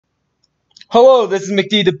Hello, this is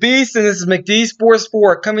McD the Beast, and this is McD Sports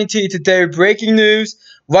 4 coming to you today with breaking news.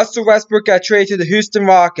 Russell Westbrook got traded to the Houston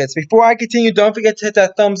Rockets. Before I continue, don't forget to hit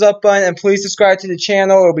that thumbs up button and please subscribe to the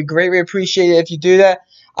channel. It will be greatly appreciated if you do that.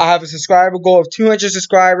 I have a subscriber goal of 200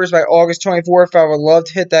 subscribers by August 24th. I would love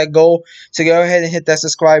to hit that goal, so go ahead and hit that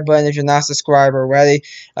subscribe button if you're not subscribed already.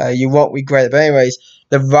 You won't regret it. But anyways,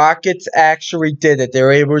 the Rockets actually did it. They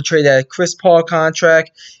were able to trade that Chris Paul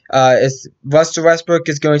contract. Russell Westbrook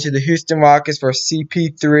is going to the Houston Rockets for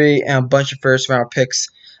CP3 and a bunch of first-round picks.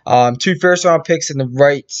 2 first-round picks and the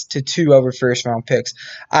rights to 2 other first-round picks.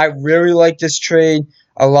 I really like this trade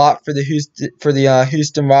a lot for the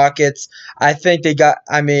Houston Rockets. I think they got,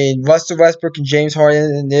 Russell Westbrook and James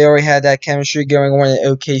Harden, and they already had that chemistry going on in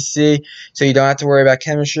OKC, so you don't have to worry about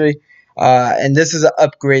chemistry. And this is an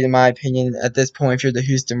upgrade, in my opinion, at this point if you're the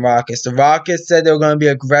Houston Rockets. The Rockets said they were going to be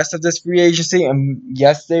aggressive this free agency, and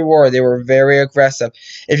yes, they were. They were very aggressive.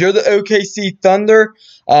 If you're the OKC Thunder,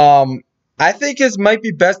 I think it might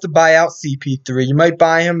be best to buy out CP3. You might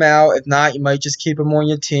buy him out. If not, you might just keep him on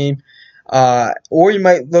your team. Or you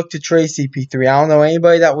might look to trade CP3. I don't know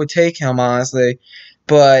anybody that would take him, honestly.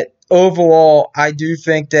 But overall, I do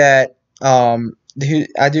think that the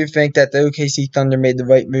OKC Thunder made the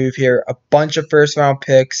right move here. A bunch of first-round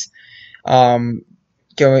picks that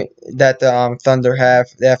the Thunder have.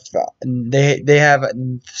 They have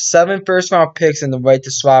 7 first-round picks and the right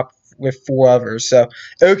to swap with 4 others. So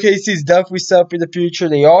OKC is definitely set for the future.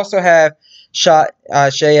 They also have Shai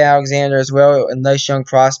Alexander as well, a nice young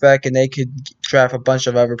prospect, and they could draft a bunch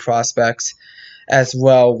of other prospects as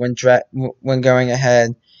well when going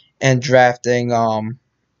ahead and drafting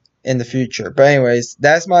in the future. But anyways,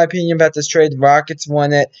 that's my opinion about this trade. The Rockets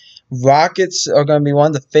won it. Rockets are going to be one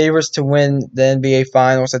of the favorites to win the NBA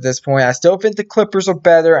Finals at this point. I still think the Clippers are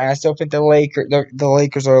better, and I still think the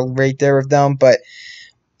Lakers are right there with them, but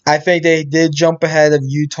I think they did jump ahead of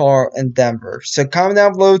Utah and Denver. So comment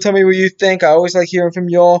down below, tell me what you think. I always like hearing from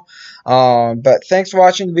y'all. But thanks for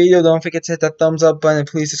watching the video. Don't forget to hit that thumbs up button and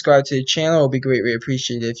please subscribe to the channel. It will be greatly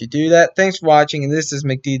appreciated if you do that. Thanks for watching, and this is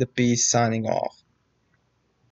McD the Beast signing off.